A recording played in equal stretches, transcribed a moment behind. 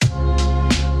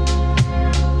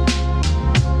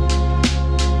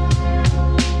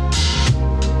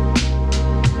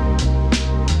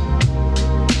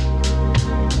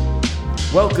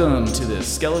Welcome to the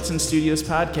Skeleton Studios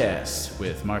podcast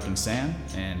with Mark and Sam,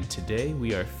 and today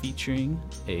we are featuring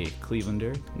a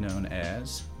Clevelander known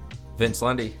as Vince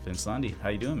Lundy. Vince Lundy. How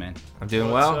you doing, man? I'm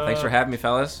doing well. Thanks for having me,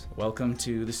 fellas. Welcome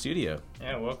to the studio.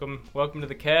 Yeah, welcome to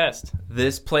the cast.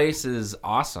 This place is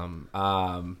awesome.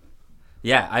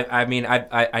 Yeah,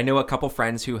 I know a couple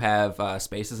friends who have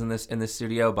spaces in this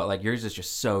studio, but like yours is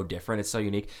just so different. It's so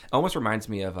unique. It almost reminds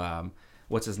me of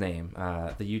what's his name?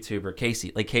 The YouTuber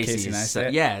Casey. Like Casey's.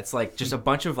 Yeah, it's like just a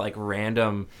bunch of like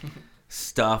random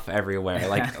stuff everywhere.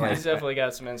 Like He's definitely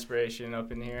got some inspiration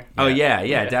up in here. Oh yeah,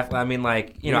 definitely. I mean,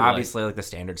 like obviously like the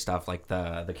standard stuff, like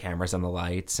the cameras and the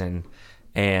lights and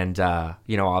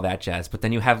all that jazz. But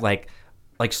then you have like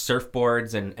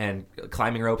surfboards and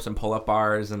climbing ropes and pull-up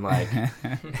bars and like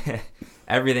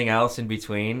everything else in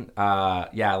between. I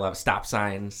love stop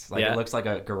signs. It looks like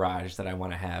a garage that I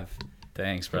want to have.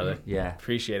 Thanks, brother. Yeah,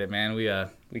 appreciate it, man.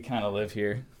 We kind of live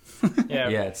here. Yeah,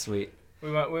 it's sweet.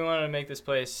 We want to make this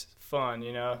place fun.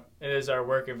 It is our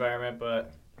work environment,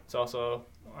 but it's also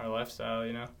our lifestyle.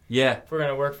 Yeah. If we're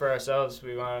gonna work for ourselves,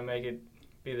 we want to make it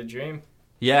be the dream.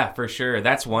 Yeah, for sure.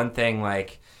 That's one thing.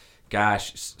 Like,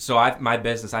 gosh. So I've had my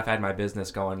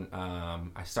business going.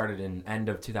 I started in end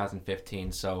of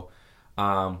 2015. So,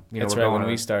 that's right when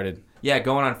we started. Yeah,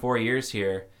 going on 4 years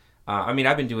here.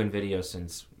 I've been doing videos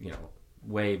since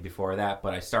way before that,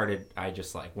 but I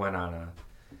just like went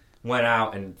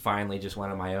out and finally just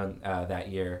went on my own that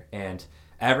year. And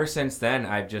ever since then,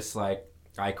 I've just like,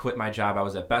 I quit my job. I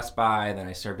was at Best Buy, and then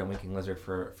I served at Winking Lizard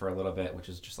for a little bit, which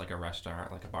is just like a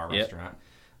restaurant, like a bar restaurant.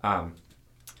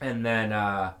 And then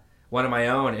went on my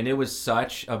own, and it was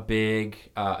such a big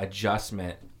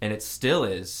adjustment, and it still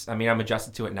is. I mean, I'm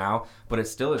adjusted to it now, but it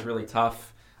still is really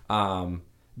tough not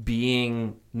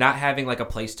having like a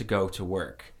place to go to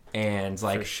work. And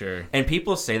like, for sure. And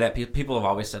people say that people have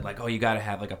always said like, oh, you got to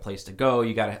have like a place to go.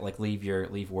 You got to like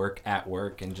leave work at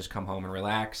work and just come home and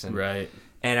relax. And right.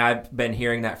 And I've been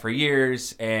hearing that for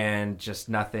years, and just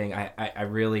nothing. I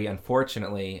really,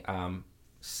 unfortunately,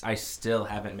 I still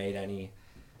haven't made any,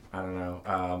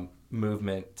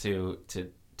 movement to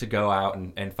go out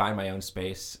and find my own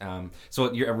space. So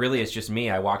really, it's just me.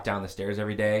 I walk down the stairs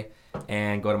every day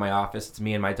and go to my office. It's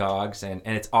me and my dogs, and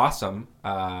it's awesome.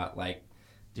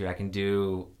 Dude, I can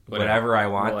do whatever I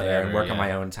want there and work on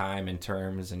my own time and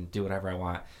terms and do whatever I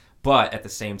want. But at the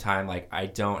same time, like, I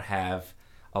don't have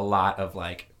a lot of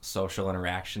like social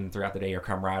interaction throughout the day or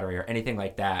camaraderie or anything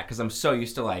like that, because I'm so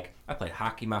used to, like, I played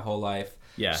hockey my whole life.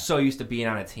 Yeah. So used to being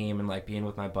on a team and like being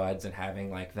with my buds and having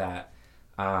like that,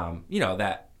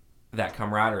 that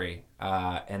camaraderie.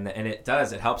 And it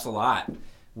helps a lot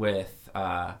with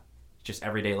just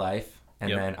everyday life.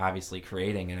 And then obviously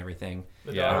creating and everything.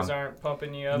 The dogs aren't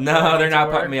pumping you up? No, they're not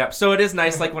pumping me up. So it is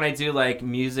nice, like when I do like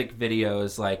music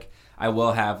videos, like I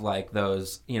will have like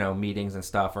those, meetings and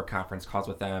stuff or conference calls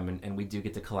with them. And we do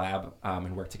get to collab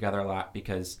and work together a lot,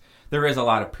 because there is a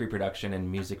lot of pre-production in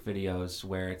music videos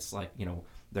where it's like,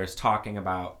 there's talking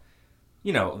about,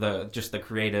 the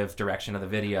creative direction of the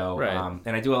video. Right.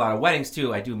 And I do a lot of weddings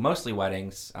too. I do mostly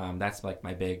weddings. That's like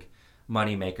my big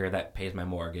money maker that pays my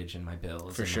mortgage and my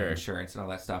bills for and sure. My insurance and all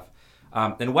that stuff.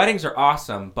 And weddings are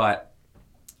awesome, but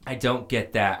I don't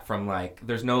get that from like,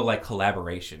 there's no like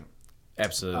collaboration.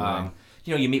 Absolutely.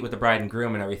 You meet with the bride and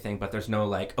groom and everything, but there's no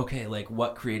like, okay, like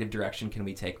what creative direction can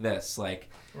we take this? Like,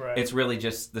 right. It's really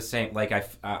just the same. Like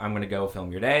I'm going to go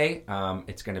film your day.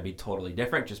 It's going to be totally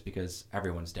different just because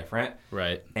everyone's different.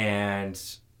 Right. And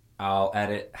I'll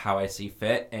edit how I see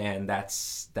fit. And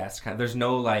that's kind of, there's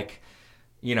no like,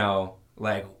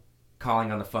 like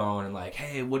calling on the phone and like,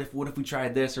 hey, what if we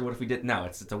tried this, or what if we did? No,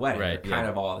 it's a wedding. Right, They're kind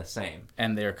of all the same.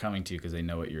 And they're coming to you because they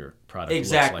know what your product looks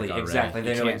like already. Exactly.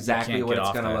 They know exactly what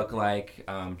it's going to look like.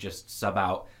 Just sub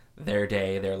out their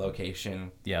day, their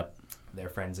location, their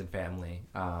friends and family.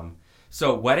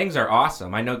 So weddings are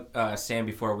awesome. I know, Sam,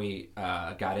 before we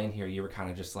got in here, you were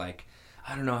kind of just like,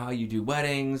 I don't know how you do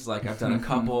weddings. Like, I've done a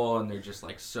couple, and they're just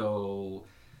like so,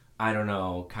 I don't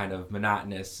know, kind of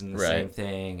monotonous and the same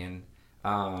thing. And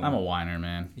I'm a whiner,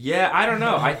 man. Yeah, I don't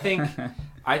know. I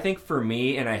think for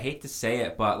me, and I hate to say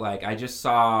it, but like I just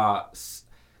saw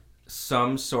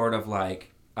some sort of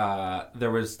like there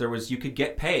was you could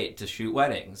get paid to shoot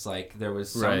weddings. Like there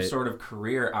was some sort of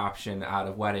career option out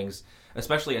of weddings,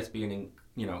 especially as being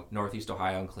in Northeast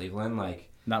Ohio and Cleveland.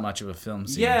 Like not much of a film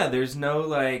scene. Yeah, there's not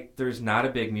a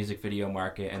big music video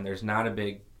market, and there's not a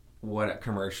big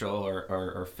commercial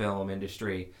or film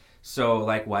industry. So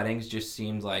like weddings just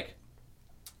seemed like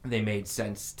they made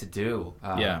sense to do.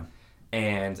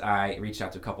 And I reached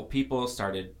out to a couple people,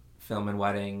 started filming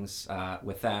weddings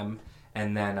with them,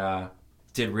 and then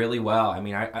did really well. I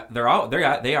mean,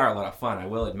 they are a lot of fun. I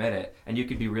will admit it. And you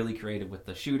could be really creative with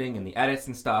the shooting and the edits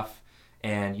and stuff,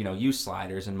 and use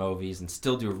sliders and movies and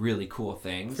still do really cool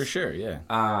things. For sure, yeah.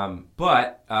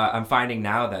 But I'm finding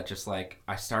now that just like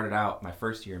I started out my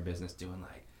first year in business doing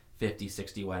like 50,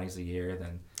 60 weddings a year.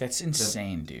 Then that's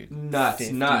insane, dude.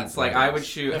 Nuts. Like I would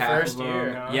shoot half of them.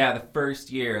 Year, huh? Yeah, the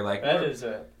first year. Like that is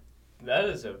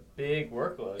a big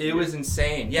workload. It was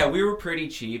insane. Yeah, we were pretty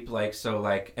cheap, like so,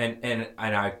 like and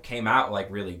I came out like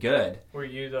really good. Were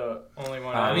you the only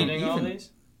one editing all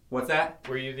these? What's that?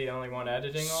 Were you the only one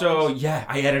editing all So these? yeah,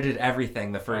 I edited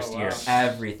everything the first year.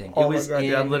 Everything. Oh, it was my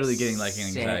God, I'm literally getting like an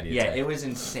anxiety attack. Yeah, it was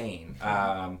insane.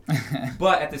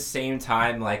 But at the same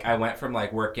time, like I went from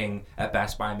like working at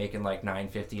Best Buy making like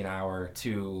 $9.50 an hour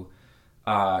to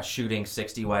shooting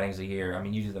 60 weddings a year. I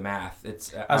mean, you do the math.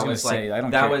 I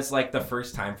was like the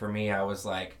first time for me. I was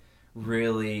like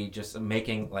really just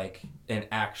making like an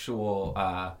actual,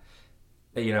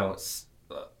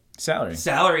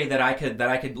 salary that I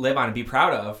could live on and be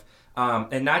proud of.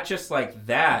 And not just like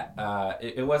that.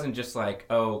 It wasn't just like,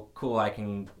 oh, cool, I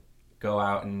can go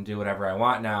out and do whatever I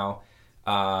want now.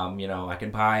 I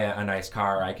can buy a nice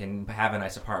car, I can have a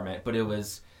nice apartment, but it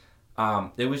was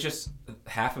just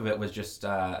half of it was just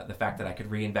the fact that I could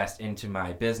reinvest into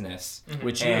my business,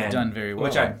 which you have done very well.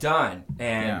 Which I've done,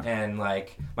 and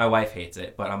like my wife hates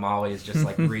it, but I'm always just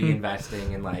like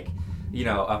reinvesting and like,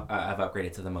 I've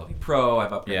upgraded to the Movi Pro,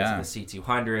 I've upgraded to the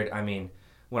C200. I mean,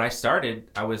 when I started,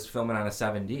 I was filming on a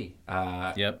 7D.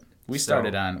 Yep, we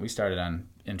started on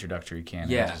introductory Canon.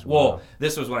 Yeah, well,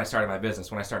 this was when I started my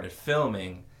business. When I started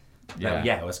filming.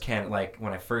 It was Canon. Like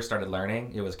when I first started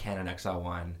learning, it was Canon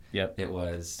XL1. Yep. It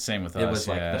was same with us. It was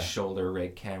like the shoulder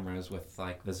rig cameras with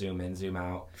like the zoom in, zoom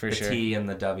out, the T and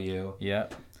the W.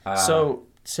 Yep.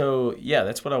 So yeah,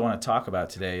 that's what I want to talk about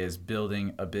today is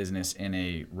building a business in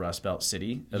a Rust Belt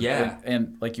city.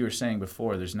 And like you were saying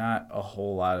before, there's not a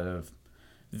whole lot of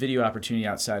video opportunity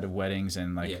outside of weddings,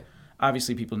 and like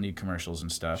obviously people need commercials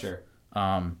and stuff. Sure.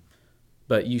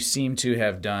 But you seem to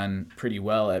have done pretty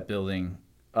well at building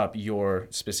up your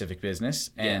specific business,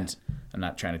 and I'm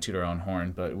not trying to toot our own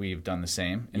horn, but we've done the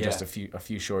same in just a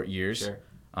few short years. Sure.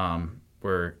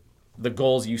 Where the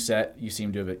goals you set, you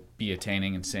seem to be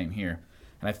attaining, and same here.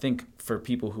 And I think for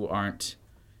people who aren't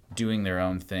doing their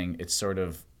own thing, it sort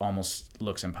of almost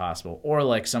looks impossible, or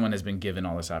like someone has been given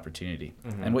all this opportunity.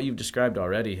 Mm-hmm. And what you've described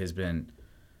already has been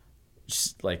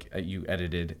just like you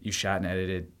shot and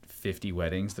edited 50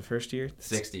 weddings the first year.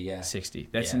 60, yeah. 60.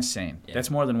 That's insane. Yeah. That's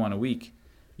more than one a week.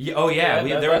 Yeah,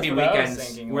 there would be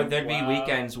weekends where there'd be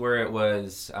weekends where it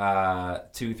was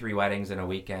 2-3 weddings in a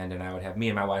weekend, and I would have me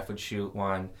and my wife would shoot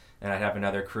one, and I'd have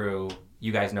another crew.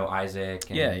 You guys know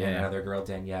Isaac and another girl,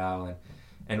 Danielle,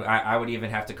 and I would even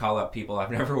have to call up people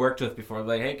I've never worked with before,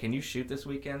 like, hey, can you shoot this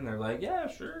weekend? And they're like, yeah,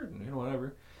 sure,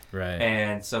 whatever. Right.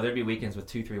 And so there'd be weekends with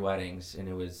 2-3 weddings, and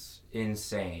it was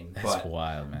insane. That's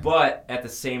wild, man. But at the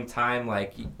same time,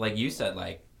 like you said,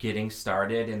 like getting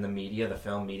started in the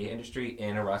film media industry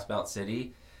in a Rust Belt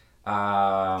city,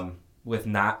 with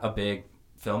not a big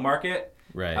film market,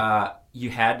 right? You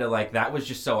had to that was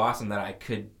just so awesome that I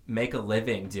could make a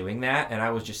living doing that, and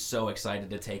I was just so excited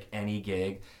to take any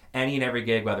and every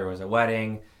gig, whether it was a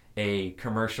wedding, a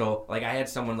commercial. Like I had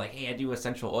someone like, hey, I do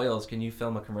essential oils, can you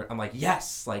film a commercial? I'm like,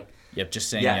 yes, just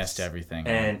saying yes to everything,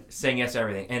 and saying yes to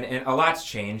everything, and a lot's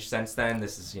changed since then.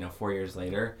 This is 4 years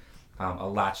later. A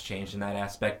lot's changed in that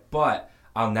aspect, but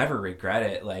I'll never regret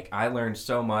it. Like I learned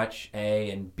so much, A,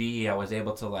 and B, I was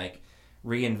able to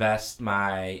reinvest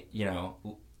my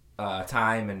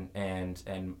time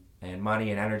and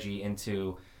money and energy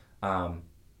into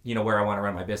where I want to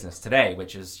run my business today,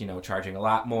 which is charging a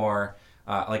lot more,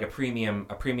 like a premium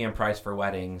price for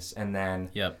weddings, and then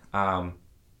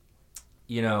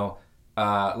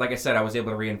like I said, I was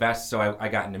able to reinvest, so I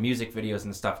got into music videos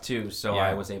and stuff too. So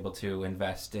I was able to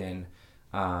invest in,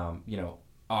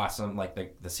 awesome, like the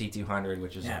C200,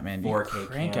 which is 4K you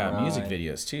crank camera, out music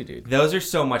videos too, dude. Those are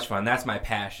so much fun. That's my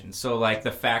passion. So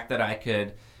the fact that I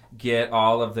could get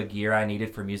all of the gear I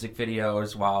needed for music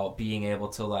videos while being able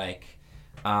to I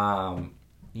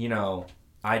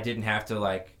didn't have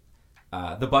to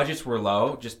the budgets were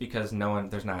low just because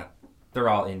they're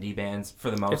all indie bands for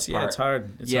the most part. It's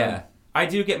hard. It's hard. I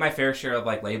do get my fair share of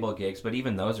label gigs, but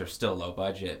even those are still low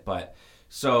budget. But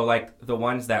so the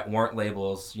ones that weren't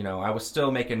labels, I was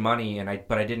still making money,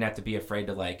 but I didn't have to be afraid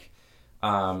to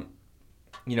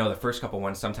the first couple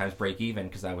ones sometimes break even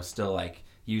because I was still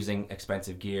using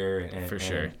expensive gear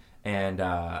and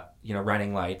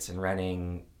renting lights and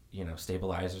renting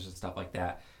stabilizers and stuff like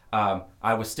that.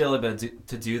 I was still able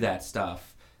to do that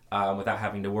stuff without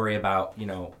having to worry about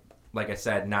like I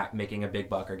said, not making a big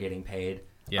buck or getting paid.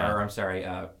 Yeah. Or I'm sorry,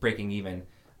 breaking even.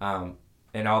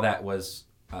 And all that was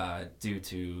due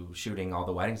to shooting all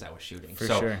the weddings I was shooting. For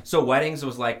sure. So weddings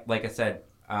was like I said,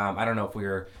 I don't know if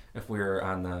we were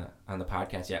on the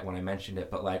podcast yet when I mentioned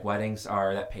it, but like weddings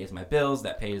that pays my bills,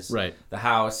 that pays the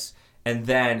house. And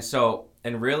then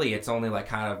and really it's only like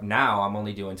kind of now I'm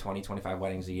only doing 20-25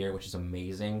 weddings a year, which is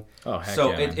amazing. Oh, heck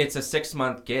so yeah, it's a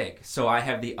 6-month gig. So I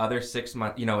have the other 6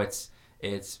 month,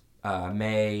 it's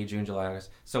May, June, July,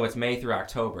 August. So it's May through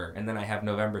October, and then I have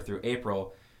November through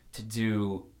April to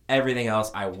do everything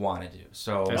else I want to do.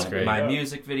 So my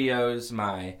music videos,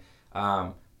 my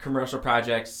commercial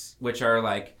projects, which are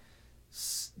like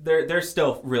they're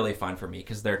still really fun for me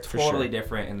because they're totally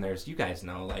different, and there's, you guys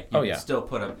know, like you can still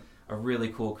put a really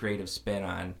cool creative spin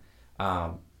on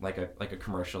like a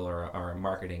commercial or a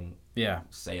marketing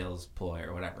sales ploy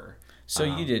or whatever. So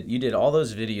you did all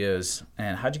those videos,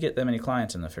 and how'd you get that many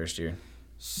clients in the first year?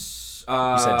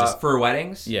 You said just for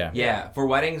weddings? Yeah. For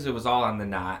weddings, it was all on the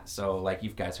Knot. So, like,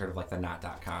 you've guys heard of, like, the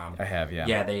Knot.com. I have, yeah.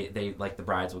 Yeah, they like, the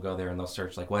brides will go there and they'll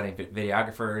search, like, wedding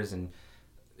videographers. And,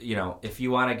 if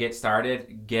you want to get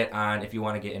started, if you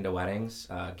want to get into weddings,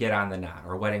 get on the Knot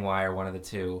or Wedding Wire, one of the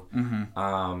two.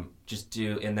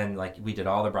 Mm-hmm. And then, like, we did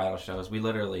all the bridal shows. We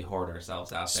literally hoard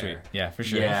ourselves out there. Sweet. Yeah, for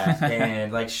sure. Yeah,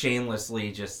 and, like,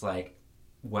 shamelessly just, like,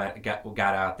 got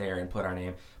out there and put our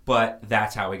name. But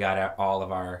that's how we got out all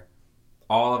of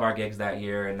our gigs that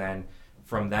year, and then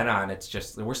from then on, it's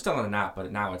just, we're still in the Knot,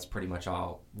 but now it's pretty much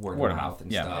all word of mouth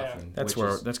and stuff. Yeah. And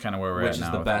that's kind of where we're at now. Which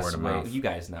is the best way. Mouth. You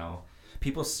guys know,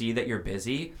 people see that you're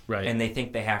busy, right, and they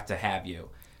think they have to have you,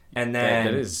 and then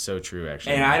that is so true,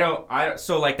 actually. And I don't.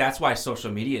 So like that's why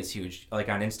social media is huge. Like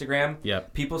on Instagram,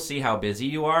 people see how busy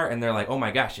you are, and they're like, oh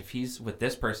my gosh, if he's with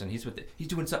this person, he's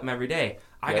doing something every day.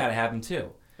 I gotta have him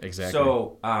too. Exactly.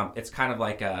 So it's kind of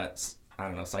like a, I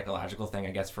don't know, psychological thing,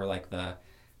 I guess, for like the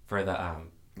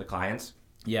clients.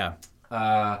 Yeah.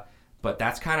 But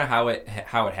that's kind of how it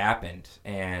happened,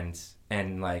 and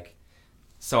like,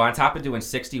 so on top of doing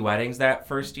 60 weddings that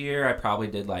first year, I probably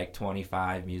did like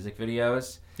 25 music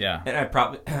videos. Yeah. And I've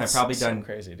probably done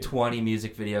crazy, 20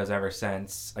 music videos ever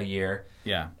since a year.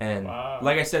 Yeah. And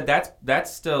like I said,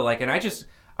 that's still like, and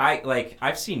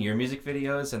I've seen your music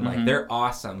videos, and like they're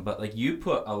awesome, but like you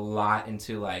put a lot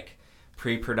into like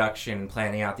pre-production,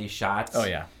 planning out these shots. Oh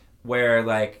yeah. Where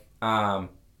like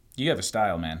you have a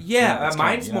style, man. Yeah,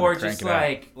 mine's more just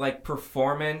like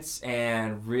performance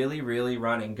and really, really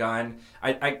run and gun.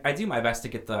 I do my best to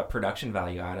get the production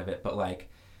value out of it, but like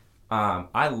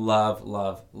I love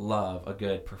a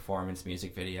good performance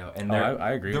music video, and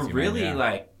I agree with you, really man,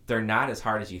 like they're not as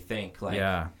hard as you think. Like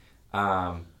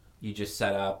you just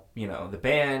set up, the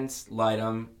bands, light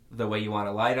them the way you want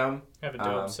to light them. Have a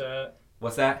dope set.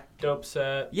 What's that? Dope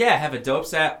set. Yeah, have a dope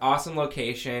set, awesome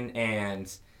location,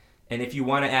 and if you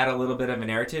want to add a little bit of a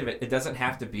narrative, it doesn't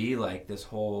have to be like this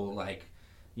whole like,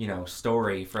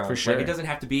 story from. For sure. Like, it doesn't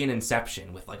have to be an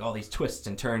Inception with like all these twists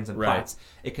and turns and plots.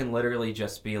 It can literally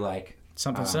just be like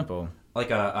something simple,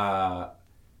 like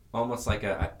almost like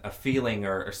a feeling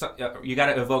or you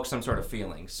got to evoke some sort of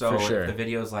feeling. So if the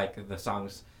video's like the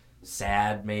song's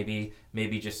sad, maybe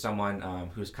just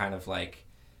someone who's kind of like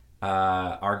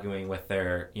arguing with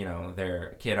their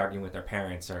kid arguing with their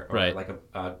parents, or like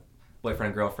a boyfriend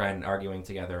and girlfriend arguing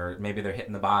together, or maybe they're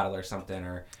hitting the bottle or something,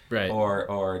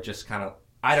 or just kind of,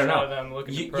 I don't know. Them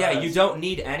looking you don't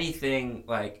need anything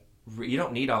like, you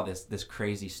don't need all this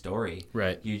crazy story.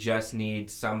 Right. You just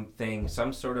need some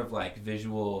sort of like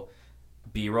visual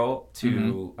B-roll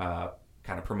to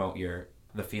kind of promote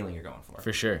the feeling you're going for.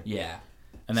 For sure. Yeah.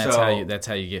 And that's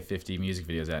how you get 50 music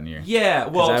videos out in a year. Yeah,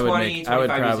 well, 25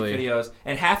 probably, music videos,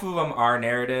 and half of them are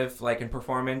narrative, like in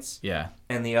performance. Yeah.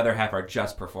 And the other half are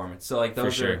just performance. So like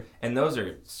those those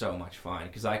are so much fun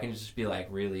because I can just be like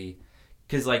really,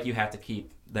 because like you have to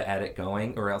keep the edit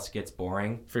going or else it gets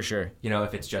boring. For sure.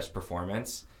 If it's just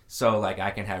performance. So like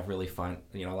I can have really fun,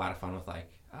 a lot of fun with like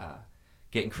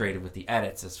getting creative with the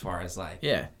edits as far as like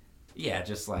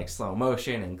just like slow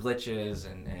motion and glitches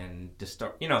and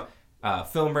distort,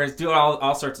 film burns, do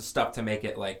all sorts of stuff to make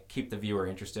it like keep the viewer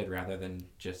interested rather than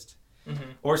just.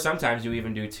 Or sometimes you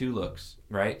even do 2 looks,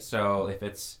 right? So if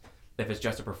it's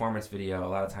just a performance video, a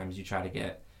lot of times you try to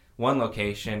get one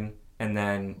location, and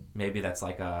then maybe that's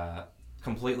like a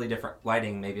completely different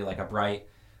lighting, maybe like a bright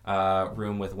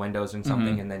room with windows and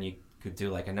something, and then you could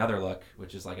do like another look,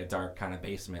 which is like a dark kind of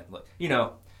basement look.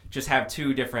 Just have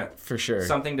 2 different, for sure,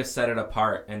 something to set it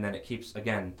apart, and then it keeps,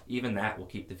 again, even that will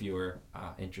keep the viewer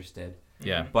interested.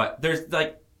 Yeah. But there's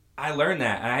like, I learned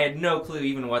that, and I had no clue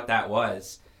even what that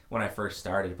was when I first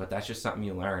started, but that's just something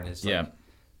you learn is like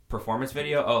performance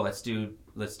video, oh, let's do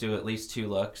at least 2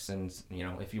 looks, and you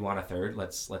know, if you want a third,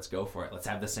 let's go for it. Let's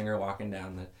have the singer walking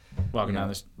down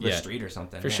the street or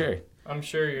something. For sure. I'm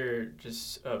sure you're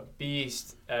just a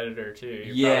beast editor too.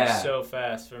 You're Yeah. probably so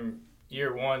fast from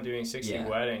year 1 doing 60 Yeah.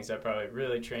 weddings. That probably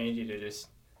really trained you to just.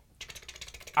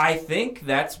 I think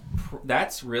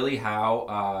that's really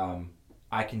how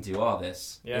I can do all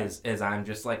this. Yeah. Is I'm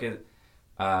just like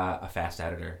a fast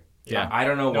editor. Yeah. I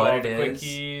don't know Know what all it the quick is.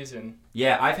 keys and.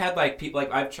 Yeah, I've had like people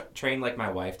like I've trained like my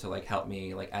wife to like help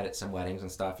me like edit some weddings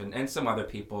and stuff, and some other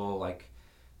people like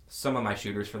some of my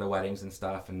shooters for the weddings and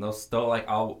stuff, and they'll like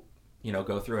I'll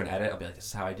go through and edit. I'll be like, this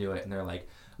is how I do it, and they're like,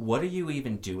 what are you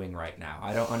even doing right now?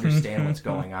 I don't understand what's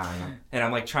going on, and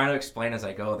I'm like trying to explain as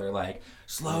I go. They're like,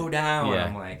 slow down. Yeah.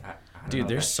 I'm like, I don't Dude, know,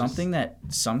 there's that's something that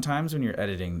sometimes when you're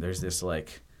editing, there's this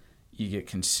like, you get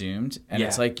consumed, and Yeah.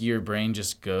 it's like your brain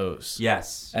just goes. just,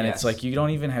 yes, And yes. it's like you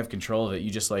don't even have control of it. You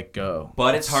just like go.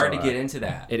 But it's hard So, to get into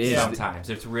that. it is. sometimes.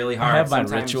 It's really hard. I have my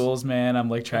Sometimes- rituals, man. I'm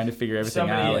like trying to figure everything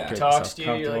Somebody out. yeah. Like, get talks myself to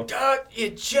you, you're like, comfortable. "God,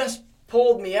 it just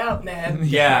pulled me out, man."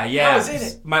 Yeah, yeah. I was in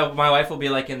it. My wife will be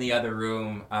like in the other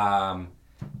room,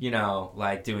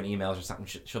 like doing emails or something.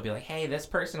 She'll be like, "Hey, this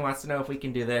person wants to know if we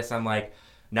can do this." I'm like,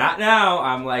 "Not now."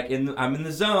 I'm like I'm in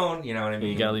the zone. You know what I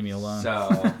mean? You gotta leave me alone.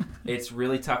 So it's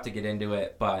really tough to get into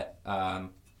it, but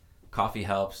coffee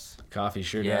helps. Coffee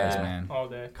sure Yeah. does, man. All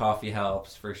day. Coffee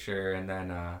helps for sure, and then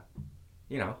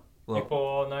You little pull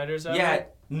all-nighters out? yeah.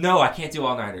 No, I can't do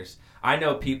all-nighters. I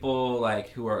know people like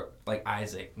who are like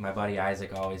Isaac. My buddy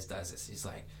Isaac always does this. He's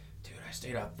like, dude, I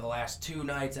stayed up the last 2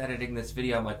 nights editing this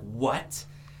video. I'm like, what?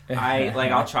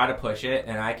 I'll try to push it,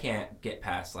 and I can't get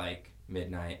past like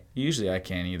midnight. Usually I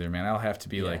can't either, man. I'll have to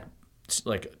be Yeah.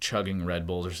 like chugging Red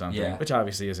Bulls or something, Yeah. which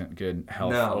obviously isn't good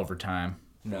health No. over time.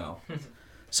 No.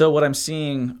 So what I'm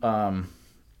seeing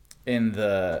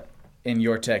in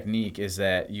your technique is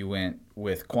that you went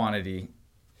with quantity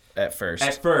at first.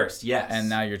 At first, yes. And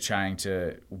now you're trying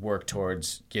to work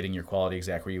towards getting your quality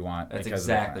exact where you want. That's because of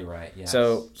the exactly time. right. Yes.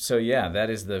 So yeah, that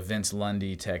is the Vince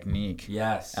Lundy technique.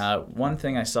 yes. One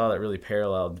thing I saw that really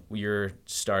paralleled your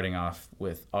starting off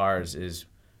with ours is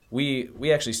we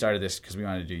actually started this because we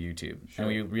wanted to do YouTube. Sure. And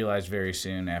we realized very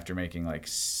soon after making like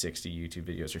 60 YouTube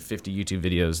videos or 50 YouTube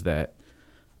videos that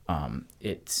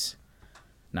it's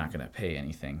not going to pay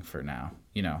anything for now,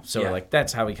 So Yeah. like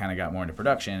that's how we kind of got more into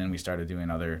production, and we started doing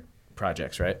other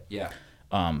projects, right? yeah.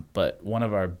 But one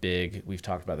of our we've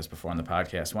talked about this before on the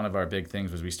podcast, one of our big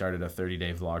things was we started a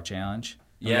 30-day vlog challenge.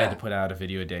 And we Yeah. had to put out a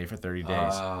video a day for 30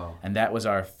 days. Oh. And that was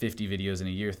our 50 videos in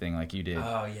a year thing like you did.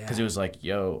 Oh yeah. Because it was like,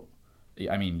 you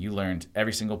learned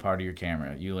every single part of your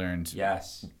camera. You learned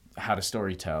yes. how to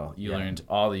story tell. You Yeah. learned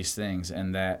all these things.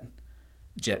 And that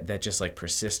just like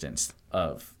persistence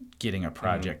of getting a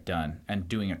project done and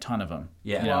doing a ton of them.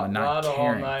 Yeah. You know, and a lot not of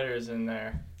caring. all-nighters in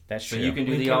there. That's So true. you can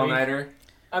do We the can- all-nighter.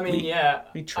 I mean, We- yeah.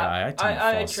 we try. I tend to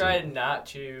I fall asleep. tried not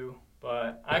to,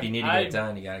 but If you need to get it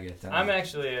done, you gotta get it done. I'm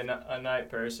actually a night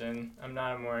person. I'm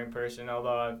not a morning person,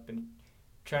 although I've been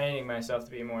training myself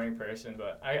to be a morning person,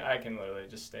 but I can literally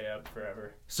just stay up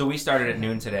forever. So we started at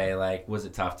noon today. Like, was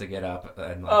it tough to get up?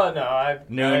 And, like, Oh, no.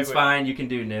 noon's fine. You can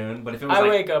do noon. But if it was I like,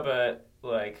 wake up at,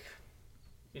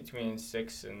 between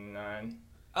 6 and 9.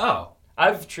 oh,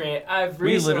 I've We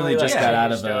literally recently, just got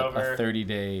out of changed a over.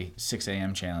 30-day 6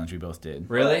 a.m. challenge we both did.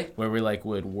 really? Where we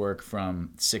would work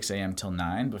from 6 a.m. till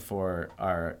 9 before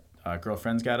our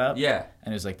girlfriends got up. Yeah.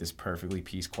 And it was like this perfectly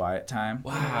peace quiet time.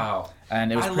 Wow.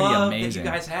 And it was I pretty love amazing. that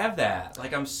you guys have that.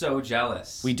 Like, I'm so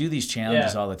jealous. We do these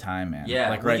challenges Yeah. all the time, man. Yeah.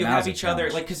 Like Well, right you now have is a each other.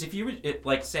 challenge. Like, because if you were,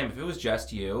 like, Sam, if it was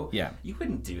just you, Yeah. you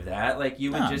wouldn't do that. Like,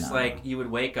 you would No, just, no. you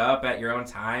would wake up at your own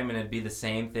time and it'd be the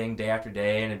same thing day after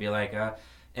day. And it'd be like,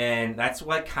 and that's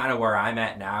what kind of where I'm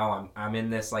at now. I'm in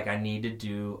this, I need to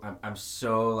do, I'm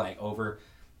so, over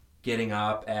getting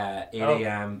up at 8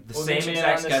 a.m. The We'll same get you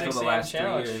exact on the schedule 6 the a.m. last 3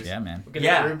 challenge. years. Yeah, man. We'll get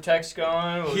Yeah. the group text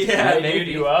going. We'll Yeah, lead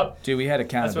maybe. you up. Dude, we had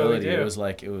That's what we accountability. do.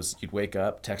 It was you'd wake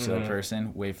up, text the Mhm. other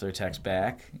person, wait for their text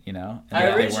back, And I if they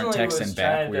weren't originally texting was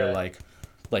back, trying we were to-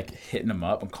 like hitting them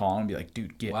up and calling and be like,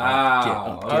 dude, get Wow. up, get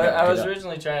up, get up, I was get up.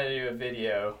 originally trying to do a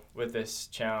video with this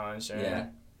challenge, and Yeah.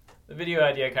 the video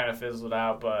idea kind of fizzled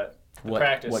out, but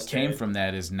practice What came stayed. from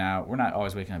that is now we're not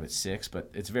always waking up at 6, but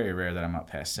it's very rare that I'm up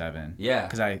past 7. Yeah.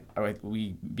 Because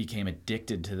we became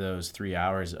addicted to those 3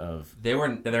 hours of,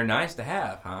 They're nice to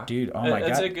have, huh? dude, oh my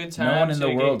That's God, a good no time one in the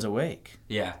to world's awake,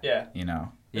 Yeah. Yeah, Yeah.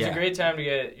 it's a great time to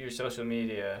get your social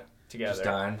media together. Just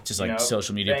done. Just You like know,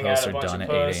 social media bang posts out are a bunch done of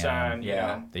at 8 posts a.m. on,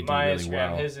 Yeah, they do my really Instagram,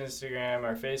 well. his Instagram,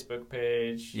 our Facebook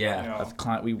page. Yeah. you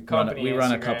know. We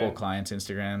run a Instagram. couple clients'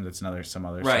 Instagram. That's some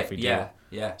other Right. stuff we do. Yeah.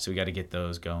 Yeah. So we got to get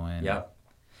those going. Yep.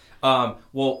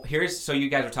 Well, so you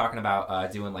guys are talking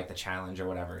about doing like the challenge or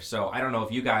whatever. So I don't know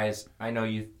if you guys, I know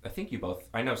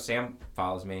Sam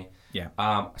follows me.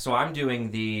 Yeah. So I'm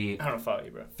doing the I don't follow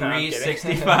you, bro.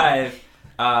 365. Photo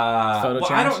well, I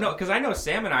challenge? don't know because I know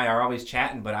Sam and I are always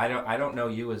chatting, but I don't know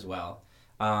you as well.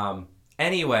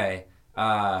 Anyway,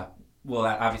 well,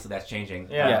 obviously that's changing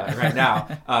Yeah. right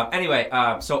now. Anyway,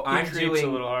 so I'm creeps doing a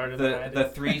little harder than I do. the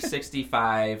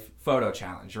 365 photo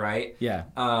challenge, right? Yeah.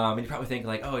 And you probably think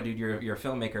like, oh, dude, you're a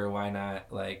filmmaker. Why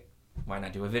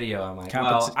not do a video? I'm like,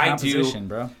 well, Composition,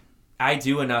 bro. I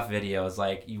do enough videos.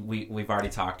 Like we've already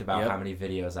talked about Yep. how many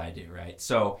videos I do, right?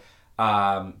 So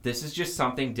this is just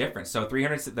something different. So the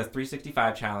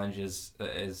 365 challenge is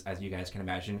as you guys can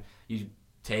imagine, you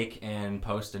take and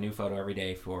post a new photo every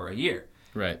day for a year.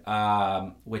 Right.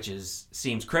 Which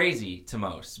seems crazy to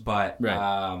most, but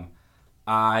Right.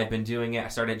 I've been doing it. I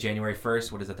started January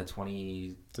 1st. What is it? The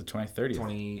 20 The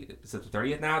 2030. is it the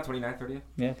 30th now? 29th, 30th?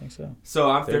 Yeah, I think so.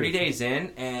 So I'm 30th. 30 days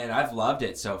in, and I've loved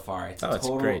it so far. It's It's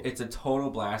great. It's a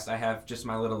total blast. I have just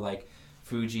my little like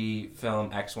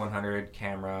Fujifilm X100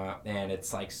 camera, and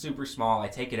it's like super small. I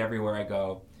take it everywhere I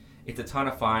go. It's a ton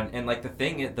of fun, and like the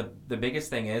biggest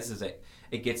thing is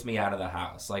it gets me out of the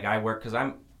house. Like I work because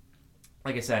I'm,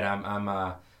 like I said,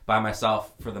 I'm by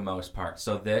myself for the most part.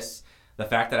 So the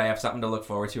fact that I have something to look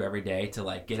forward to every day to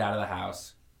like get out of the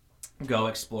house, go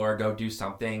explore, go do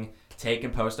something, take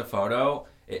and post a photo,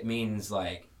 it means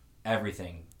like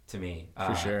everything to me.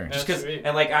 For sure. Just That's because, sweet.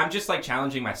 and like I'm just like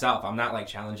challenging myself. I'm not like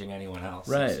challenging anyone else.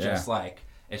 Right, It's just like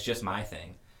it's just my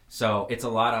thing. So it's a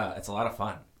lot of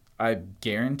fun. I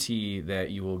guarantee that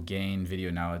you will gain video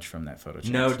knowledge from that photo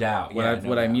challenge. No doubt. What Yeah, I no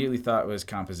what I doubt. immediately thought was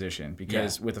composition,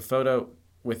 because with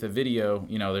a video,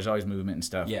 there's always movement and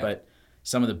stuff. Yeah. But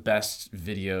some of the best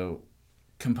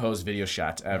composed video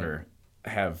shots ever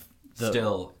have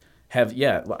Still.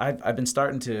 well, I've been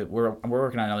starting to we're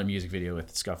working on another music video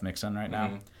with Scuff Mixon right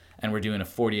now, and we're doing a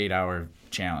 48-hour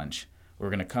challenge. We're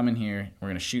gonna come in here, we're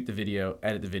gonna shoot the video,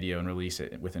 edit the video, and release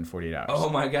it within 48 hours. Oh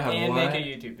my god! And what? make a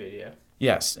YouTube video.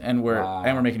 Yes, and we're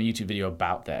Wow. making a YouTube video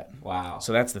about that. Wow.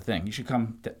 So that's the thing. You should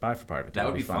come by for part of it. That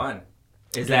would be fun.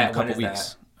 Is Doing that a couple when is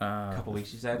weeks? that? A couple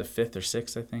weeks, you said? The 5th or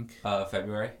 6th, I think.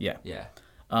 February. Yeah. Yeah.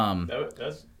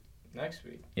 That's next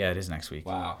week. Yeah, it is next week.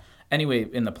 Wow. Anyway,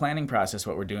 in the planning process,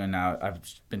 what we're doing now, I've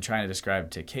been trying to describe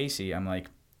to Casey. I'm like,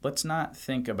 let's not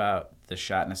think about the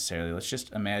shot necessarily. Let's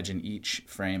just imagine each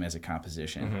frame as a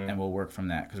composition, and we'll work from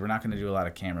that, because we're not going to do a lot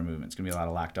of camera movement. It's going to be a lot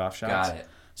of locked off shots. Got it.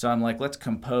 So I'm like, let's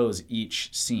compose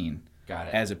each scene Got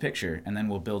it. as a picture, and then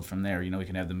we'll build from there. We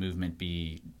can have the movement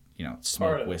be, Part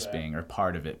smoke of wisping or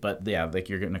part of it. But yeah, like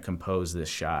you're going to compose this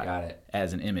shot Got it.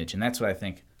 as an image, and that's what I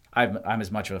think. I'm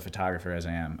as much of a photographer as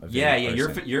I am a video Yeah, yeah.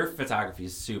 person. Your photography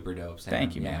is super dope, Sam.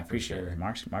 Thank you, man. Yeah, I for appreciate sure. it.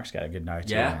 Mark's got a good eye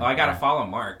too. Yeah. man. Oh, I gotta follow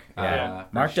Mark. Yeah.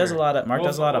 for Mark does a sure. lot of We'll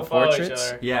follow each portraits.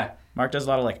 other. Yeah. Mark does a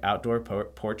lot of like outdoor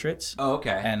portraits Oh,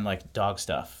 okay. and like dog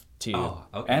stuff too. Oh,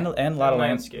 okay. And a lot of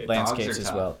landscapes. landscapes Dogs are as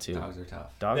tough. well too. Dogs are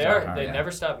tough. Dogs They are are. hard. They Yeah.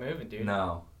 never stop moving, dude.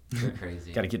 No, they're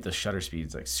crazy. Got to get the shutter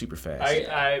speeds like super fast.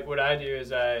 What I do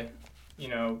is I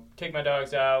take my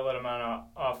dogs out, let them on an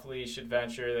off leash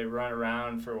adventure. They run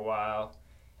around for a while,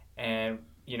 and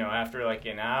after like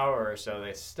an hour or so,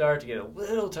 they start to get a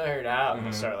little tired out and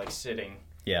they start like sitting.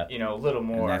 Yeah. A little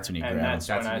more. that's when you grab that's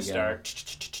them. when I That's when you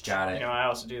start. Got it. I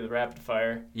also do the rapid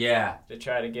fire Yeah. to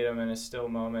try to get them in a still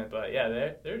moment. But yeah,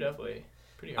 they're definitely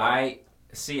pretty hard.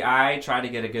 I tried to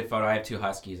get a good photo. I have 2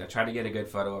 huskies. I tried to get a good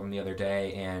photo of them the other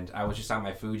day, and I was just on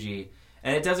my Fuji,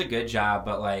 and it does a good job.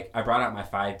 But like, I brought out my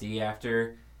 5D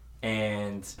after,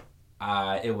 and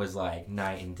it was like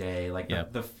night and day. Like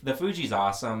Yep. the Fuji's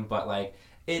awesome, but like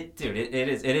it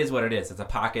is what it is. It's a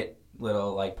pocket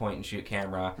little like point and shoot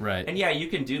camera. Right. And yeah, you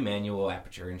can do manual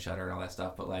aperture and shutter and all that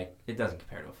stuff, but like it doesn't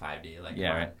compare to a 5D. Like Yeah,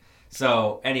 come on. right.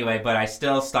 So anyway, but I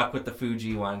still stuck with the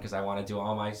Fuji one because I want to do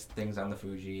all my things on the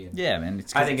Fuji. And Yeah, man.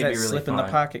 It's I think it'd be that really slip in the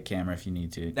fun. pocket camera if you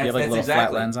need to. Do you That's- have like a that's little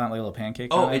exactly. flat lens on, like a little pancake?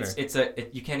 Oh, on it, or?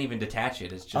 you can't even detach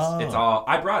it. It's just Oh. it's all.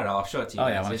 I brought it. I'll show it to you. Oh,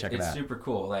 guys. yeah, I wanna check it It's out. super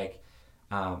cool. Like,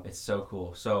 it's so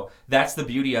cool. So that's the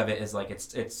beauty of it. Is like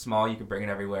it's small. You can bring it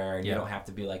everywhere, and you Yeah. don't have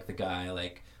to be like the guy.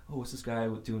 Like, oh, what's this guy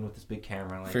doing with this big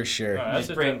camera? Like, For sure. Oh, that's,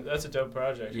 just bring- that's a dope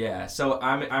project. Yeah, so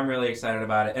I'm really excited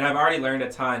about it, and I've already learned a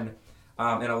ton,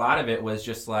 and a lot of it was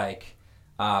just like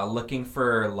looking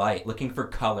for light, looking for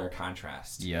color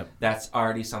contrast. Yep. That's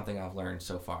already something I've learned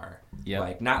so far. Yep.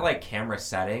 Like not like camera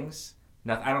settings.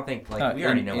 I don't think like No, we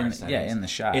already in- know in- our settings. yeah, in the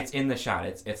shot. It's in the shot.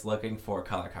 It's looking for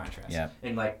color contrast. Yeah.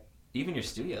 And like even your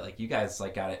studio, like you guys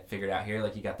like got it figured out here.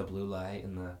 Like you got the blue light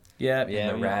and the Yeah,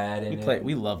 and the red and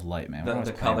we love light, man. We're the, always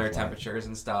the playing color with light. temperatures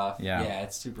and stuff. Yeah. Yeah,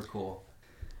 it's super cool.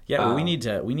 Yeah, well, we Um, need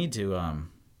to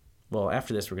well,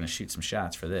 after this, we're going to shoot some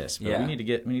shots for this. But Yeah. we need to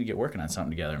get working on something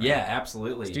together, man. Yeah,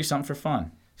 absolutely. Let's do something for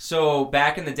fun. So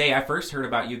back in the day, I first heard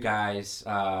about you guys.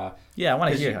 Yeah, I want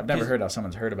to 'Cause hear. you- I've never 'cause- heard how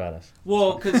someone's heard about us.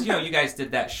 Well, because you guys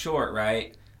did that short,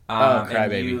 right? Oh, and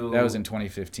Crybaby. That was in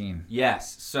 2015.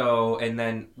 Yes. So, and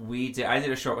then I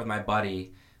did a short with my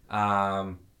buddy,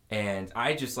 and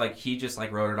he just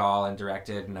wrote it all and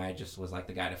directed, and I just was like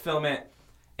the guy to film it.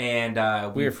 And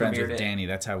We were friends premiered with it. Danny.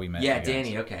 That's how we met. Yeah, you guys.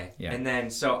 Danny. Okay. Yeah. And then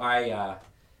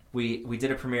we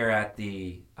did a premiere at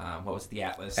the what was it, the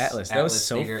Atlas? Atlas. That was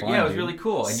so Theater. fun. Yeah, it was dude. really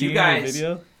cool. And Seeing you guys, the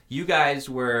video? you guys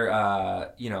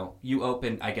were you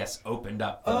opened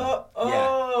up.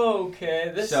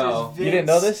 Okay. This So- is Vince. You didn't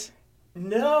know this?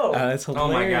 No. That's Oh my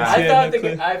hilarious. God. I Yeah, thought no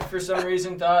clue. I for some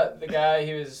reason thought the guy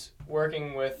he was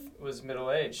working with was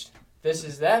middle aged. This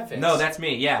is that Vince. No, that's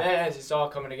me. Yeah. That is, it's all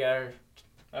coming together.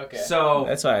 Okay. So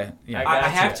That's why. Yeah. I I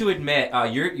have Gotcha. to admit,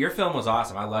 your film was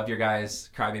awesome. I loved your guys'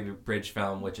 Crybaby Bridge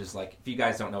film, which is like, if you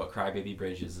guys don't know what Crybaby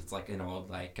Bridge is, it's like an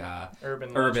old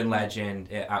urban legend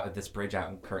out at this bridge out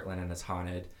in Kirtland, and it's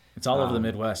haunted. It's all over the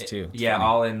Midwest too. It's Yeah, funny.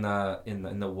 all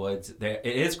in the woods. There,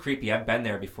 it is creepy. I've been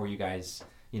there before you guys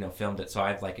filmed it, so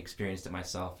I've experienced it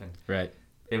myself, and Right.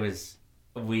 it was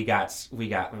we got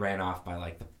ran off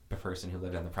by the person who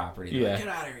lived on the property. They're Yeah. like, get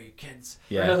out of here, you kids.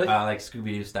 Yeah. Really? Like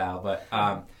Scooby-Doo style. But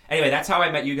anyway, that's how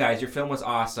I met you guys. Your film was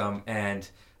awesome, and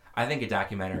I think a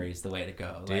documentary is the way to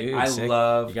go. Dude, I sick.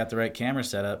 love You got the right camera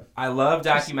set up.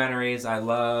 documentaries. I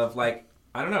love I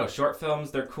don't know, short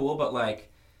films. They're cool, but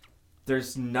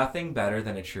there's nothing better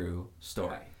than a true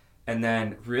story. And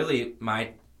then really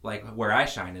my where I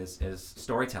shine is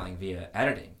storytelling via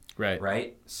editing. Right.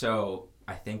 Right. So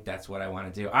I think that's what I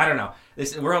want to do. I don't know.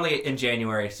 We're only in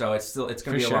January, so it's going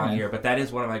to be a long year. But that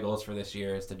is one of my goals for this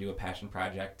year, is to do a passion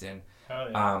project. And Hell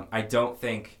yeah. I don't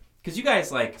think, because you guys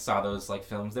saw those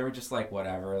films, they were just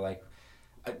whatever.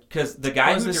 Because the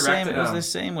guy who directed It was them, the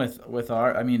same with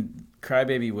our. I mean,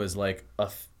 Crybaby was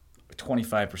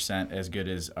 25% as good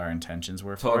as our intentions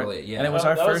were for Totally, it. yeah. And it was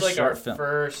That our was first our short film.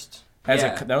 First.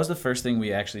 Yeah. That was the first thing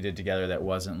we actually did together that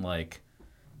wasn't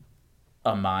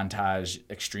a montage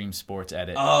extreme sports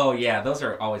edit. Oh yeah, those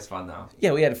are always fun though.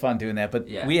 Yeah, we had fun doing that, but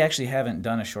Yeah. we actually haven't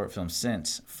done a short film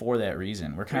since for that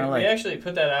reason. We're kind of We actually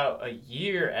put that out a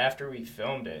year after we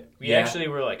filmed it. We Yeah. actually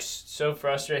were so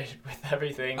frustrated with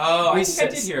everything. Oh, we I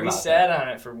think I did hear we about sat on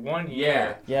it for 1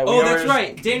 year. Yeah, Oh, we that's were-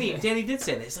 right. Danny did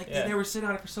say this. Yeah. They were sitting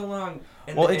on it for so long.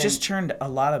 And, Well, it just turned a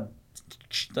lot of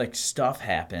stuff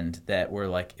happened that were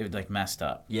it messed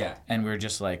up. yeah. And we're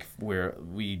just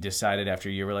we decided after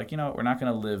a year, we're we're not going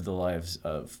to live the lives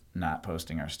of not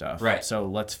posting our stuff. Right. So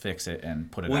let's fix it and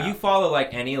put it Will out. you follow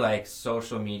any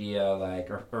social media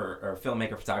or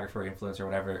filmmaker, photographer, influencer,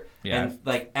 whatever? Yeah. And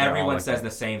all everyone like says that.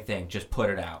 the same thing. Just put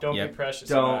it out. Don't Yep. be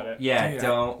precious about it.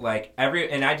 Don't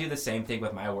and I do the same thing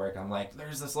with my work. I'm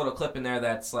there's this little clip in there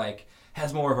that's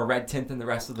has more of a red tint than the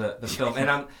rest of the film, and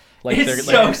I'm they're it's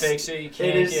so Fix it, you can't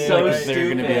it is get so it right. stupid. They're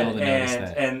gonna be able to notice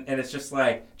that. And it's just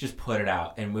just put it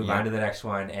out and move Yeah. on to the next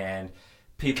one. And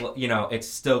people, it's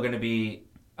still going to be,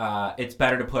 it's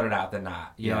better to put it out than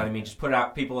not. You know Yeah. what I mean? Just put it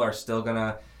out. People are still going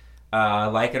to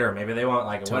like it, or maybe they won't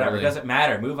like it. Whatever. It Totally. doesn't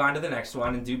matter. Move on to the next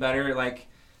one and do better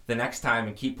the next time,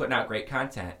 and keep putting out great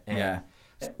content. And Yeah.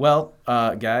 Well,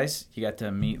 guys, you got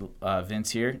to meet Vince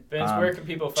here. Vince, where can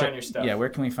people find your stuff? Yeah, where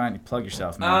can we find you? Plug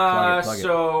yourself, man. Plug it.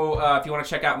 So if you want to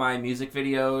check out my music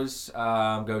videos,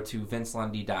 go to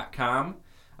vincelundy.com,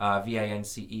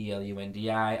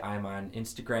 VinceLundi. I'm on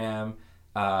Instagram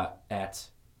at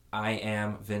I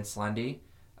am Vince Lundy.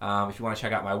 If you want to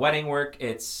check out my wedding work,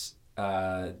 it's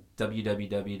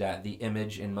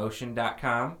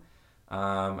www.theimageinmotion.com.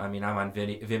 I'm on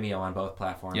Vimeo on both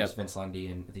platforms, Yep. Vince Lundy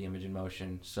and The Image in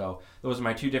Motion. So those are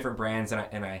my two different brands,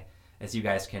 and I as you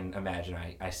guys can imagine,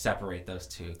 I separate those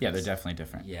two. Yeah, they're definitely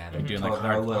different. Yeah, They're doing totally-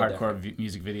 they're a little hardcore different.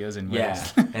 music videos and Yeah,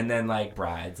 weddings. and then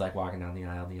brides walking down the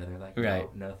aisle, and the other Right.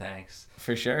 no thanks.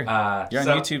 For sure. You're You're on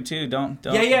YouTube too. Don't.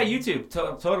 Yeah, YouTube,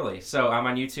 totally. So I'm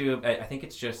on YouTube. I think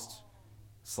it's just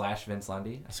 /Vince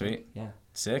Lundy. I think. Sweet. Yeah.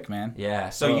 Sick, man. Yeah.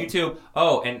 So Well- YouTube.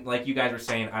 Oh, and you guys were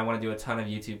saying, I want to do a ton of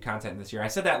YouTube content this year. I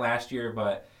said that last year,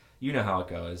 but you know how it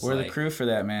goes. We're the crew for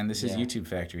that, man. This is Yeah. YouTube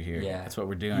Factory here. Yeah. That's what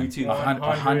we're doing. YouTube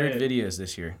 100 videos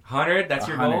this year. 100. That's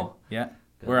your 100. goal. Yeah.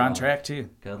 Good We're on luck. track too.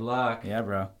 Good luck. Yeah,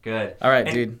 bro. Good. All right,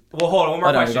 And- dude. Well, hold on. One more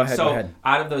Oh, no, question. go ahead, So, go ahead.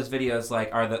 out of those videos,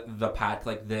 are the pod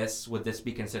this? Would this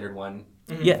be considered one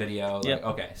Yeah. video? Yep.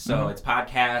 Okay. So it's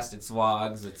podcast, it's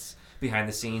vlogs, it's behind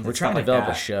the scenes. We're it's trying to stuff like develop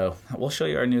a that. show. We'll show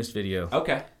you our newest video.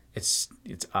 Okay. it's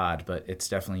odd, but it's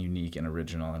definitely unique and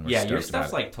original. And we're Yeah, stoked your about stuff's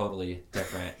it. like totally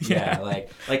different. Yeah. like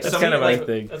That's so kind many, of my like,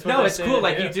 thing. That's what no, they it's say cool. to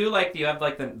Like do. you do, like you have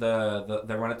like the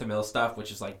run at the mill stuff,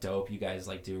 which is like dope. You guys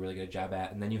like do a really good job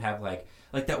at, and then you have like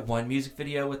that one music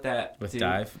video with that With dude.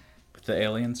 Dive, with the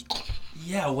aliens.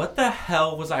 Yeah, what the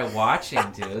hell was I watching,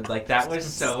 dude? Like that was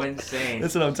so insane.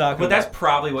 That's what I'm talking But about. that's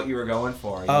probably what you were going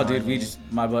for. You know Oh, what dude, I we mean?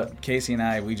 just Casey and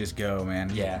I, we just go, man.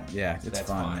 Yeah. it's That's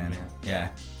fun, man. Yeah.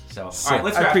 So, all Sick. right,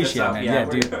 let's I wrap appreciate this up. it, man. Yeah,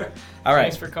 we're- dude. All right.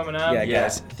 Thanks for coming on. Yeah, Yeah.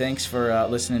 guys. Thanks for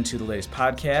listening to the latest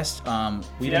podcast.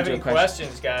 If you have any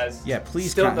questions, guys, Yeah,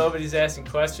 please. Still nobody's asking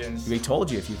questions. We told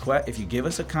you if you give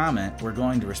us a comment, we're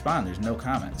going to respond. There's no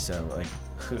comment, so like,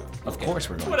 of course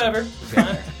we're going. Whatever.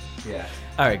 Yeah.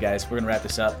 All right, guys, we're gonna wrap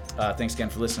this up. Thanks again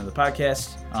for listening to the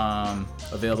podcast.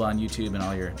 Available on YouTube and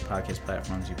all your podcast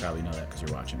platforms. You probably know that because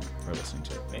you're watching it or listening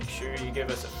to it. Make sure you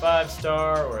give us a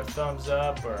 5-star or a thumbs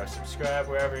up or a subscribe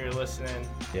wherever you're listening.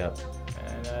 Yep.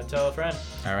 And tell a friend.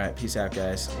 All right. Peace out,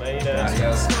 guys. Later.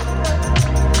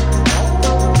 Adios.